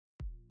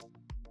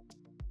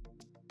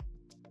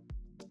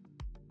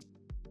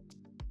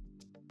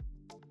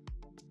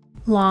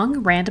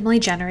Long, randomly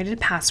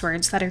generated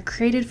passwords that are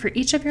created for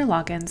each of your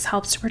logins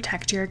helps to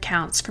protect your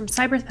accounts from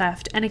cyber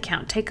theft and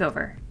account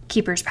takeover.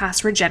 Keeper's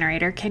password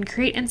generator can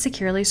create and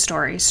securely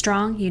store a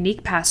strong,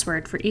 unique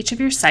password for each of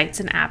your sites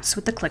and apps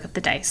with the click of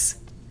the dice.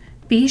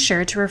 Be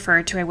sure to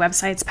refer to a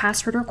website's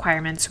password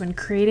requirements when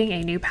creating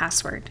a new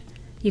password.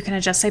 You can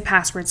adjust a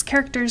password's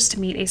characters to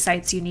meet a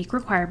site's unique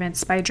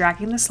requirements by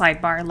dragging the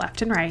slide bar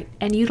left and right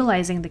and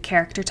utilizing the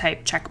character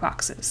type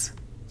checkboxes.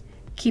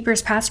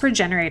 Keeper's password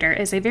generator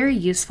is a very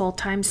useful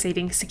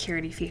time-saving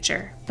security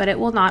feature, but it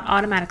will not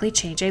automatically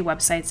change a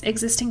website's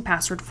existing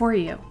password for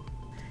you.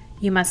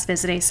 You must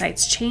visit a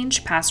site's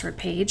Change Password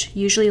page,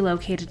 usually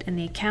located in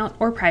the account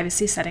or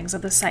privacy settings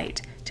of the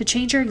site, to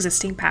change your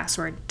existing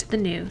password to the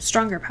new,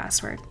 stronger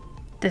password.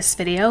 This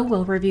video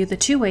will review the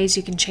 2 ways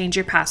you can change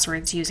your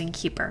passwords using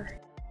Keeper.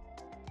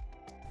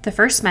 The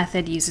first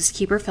method uses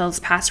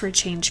KeeperFill's password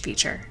change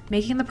feature,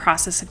 making the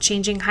process of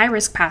changing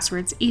high-risk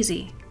passwords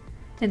easy.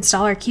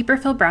 Install our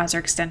KeeperFill Browser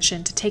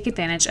Extension to take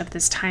advantage of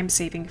this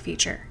time-saving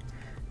feature.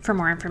 For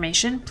more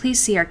information, please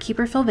see our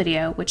KeeperFill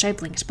video, which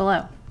I've linked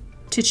below.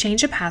 To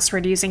change a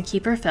password using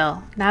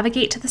KeeperFill,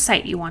 navigate to the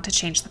site you want to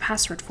change the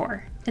password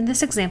for. In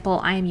this example,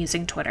 I am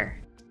using Twitter.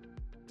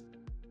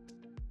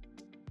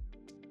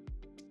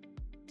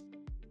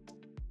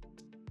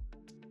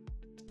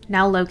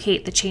 Now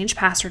locate the Change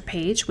Password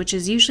page, which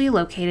is usually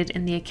located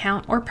in the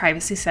account or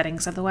privacy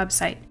settings of the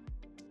website.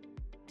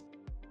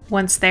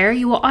 Once there,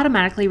 you will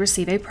automatically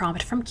receive a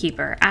prompt from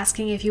Keeper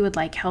asking if you would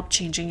like help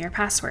changing your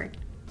password.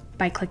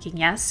 By clicking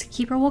Yes,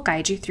 Keeper will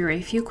guide you through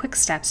a few quick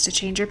steps to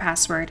change your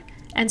password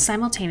and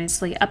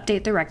simultaneously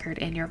update the record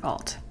in your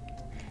vault.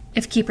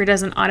 If Keeper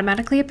doesn't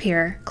automatically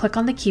appear, click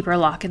on the Keeper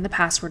lock in the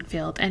password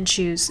field and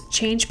choose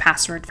Change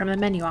Password from the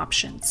menu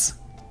options.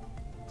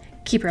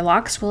 Keeper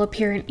locks will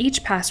appear in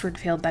each password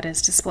field that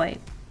is displayed.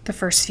 The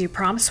first few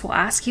prompts will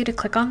ask you to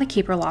click on the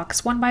Keeper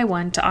locks one by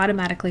one to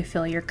automatically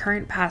fill your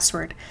current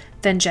password,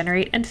 then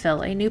generate and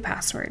fill a new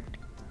password.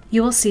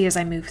 You will see as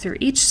I move through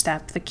each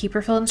step the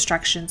KeeperFill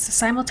instructions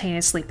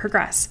simultaneously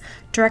progress,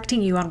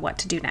 directing you on what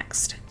to do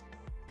next.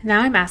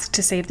 Now I'm asked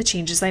to save the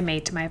changes I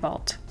made to my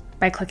vault.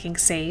 By clicking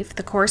Save,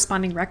 the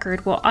corresponding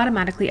record will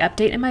automatically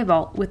update in my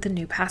vault with the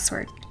new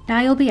password.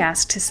 Now you'll be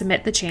asked to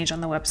submit the change on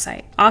the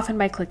website, often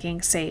by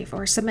clicking Save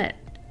or Submit.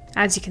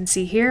 As you can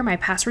see here, my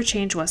password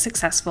change was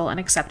successful and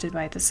accepted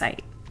by the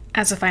site.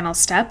 As a final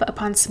step,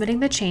 upon submitting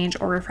the change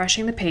or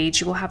refreshing the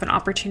page, you will have an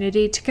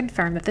opportunity to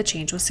confirm that the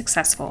change was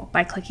successful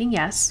by clicking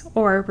Yes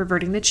or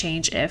reverting the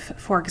change if,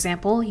 for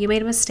example, you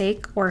made a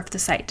mistake or if the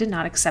site did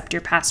not accept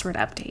your password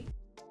update.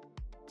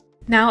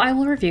 Now I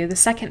will review the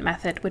second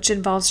method, which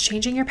involves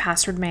changing your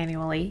password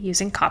manually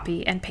using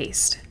copy and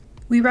paste.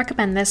 We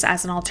recommend this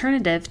as an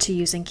alternative to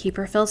using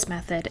KeeperFill's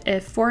method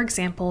if, for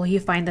example, you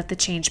find that the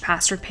Change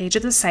Password page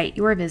of the site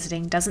you are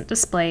visiting doesn't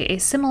display a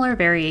similar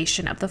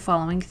variation of the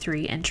following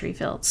 3 entry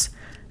fields: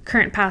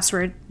 current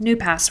password, new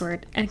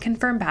password, and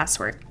confirm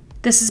password.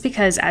 This is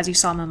because, as you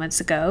saw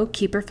moments ago,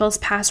 KeeperFill's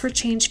password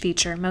change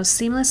feature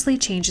most seamlessly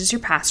changes your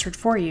password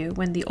for you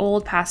when the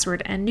old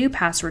password and new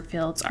password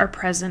fields are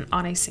present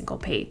on a single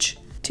page.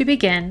 To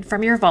begin,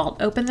 from your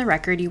vault, open the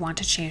record you want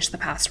to change the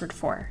password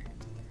for.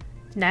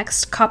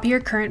 Next, copy your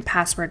current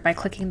password by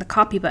clicking the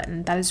Copy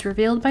button that is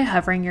revealed by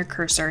hovering your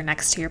cursor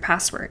next to your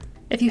password.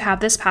 If you have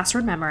this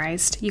password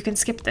memorized, you can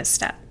skip this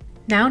step.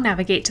 Now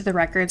navigate to the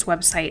record's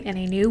website in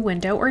a new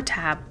window or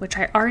tab, which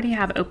I already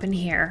have open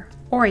here,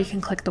 or you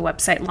can click the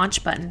website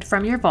launch button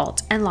from your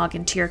vault and log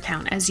into your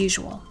account as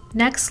usual.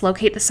 Next,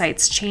 locate the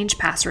site's Change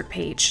Password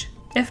page.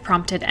 If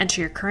prompted,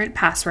 enter your current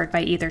password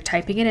by either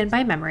typing it in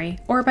by memory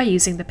or by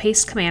using the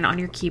paste command on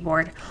your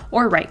keyboard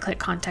or right-click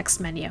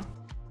context menu.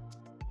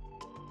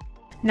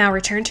 Now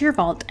return to your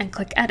vault and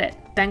click Edit,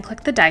 then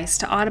click the dice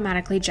to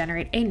automatically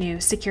generate a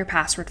new secure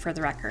password for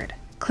the record.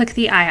 Click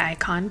the eye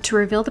icon to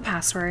reveal the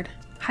password,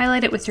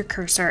 highlight it with your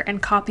cursor, and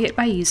copy it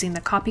by using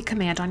the copy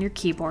command on your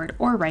keyboard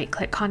or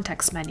right-click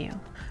context menu.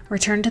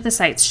 Return to the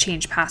site's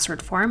Change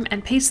Password form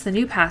and paste the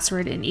new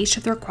password in each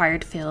of the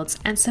required fields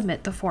and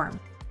submit the form.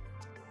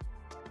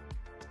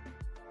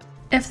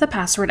 If the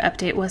password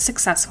update was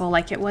successful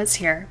like it was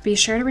here, be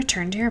sure to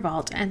return to your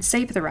vault and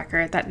save the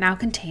record that now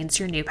contains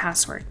your new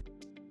password.